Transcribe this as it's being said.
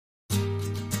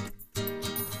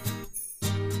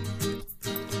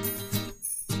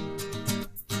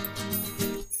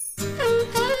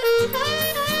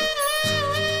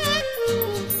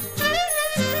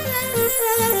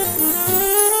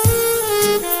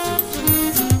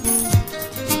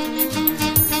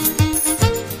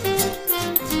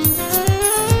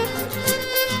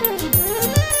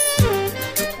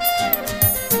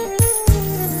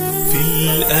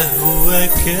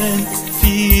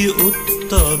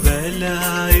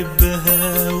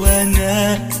وبلاعبها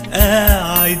وانا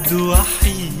قاعد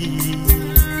وحيد،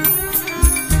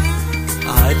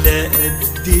 على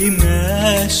قد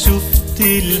ما شفت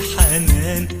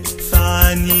الحنان في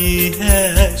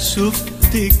عينيها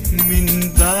شفتك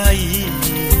من بعيد،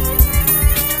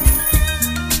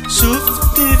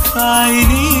 شفت في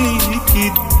عينيك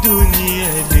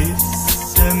الدنيا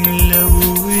لسه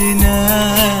ملونه،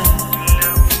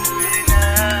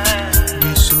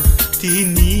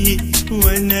 وشفتني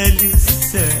وانا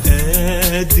لسه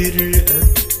قادر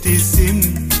ابتسم،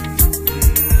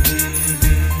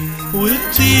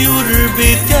 والطيور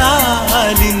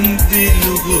بتعلن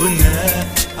بالغنا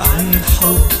عن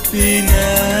حبنا،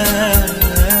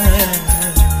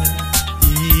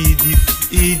 ايدي في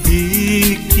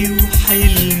ايديكي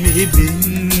وحلم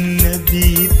بينا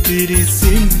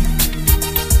بيترسم.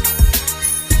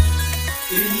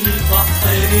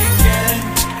 البحر كان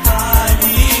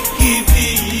عليكي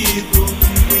بيضم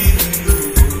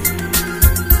النجوم،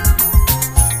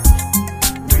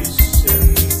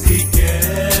 والشمس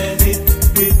كانت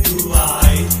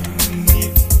بتواعدنى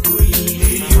كل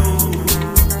يوم،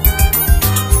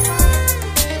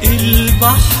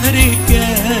 البحر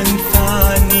كان في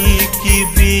عينيكي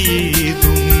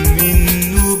بيضم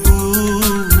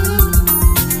النجوم،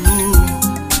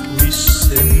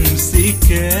 والشمس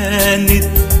كانت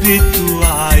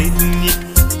بتواعدني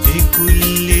في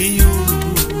كل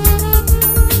يوم.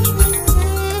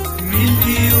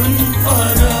 مليون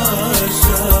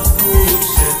فراشة فوق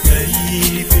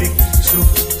شفايفك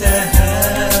شفتها،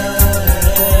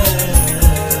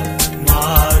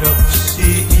 معرفش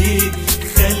ايه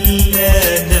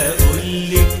خلاني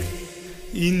اقولك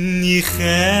اني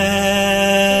خايف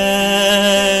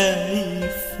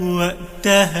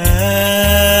وقتها.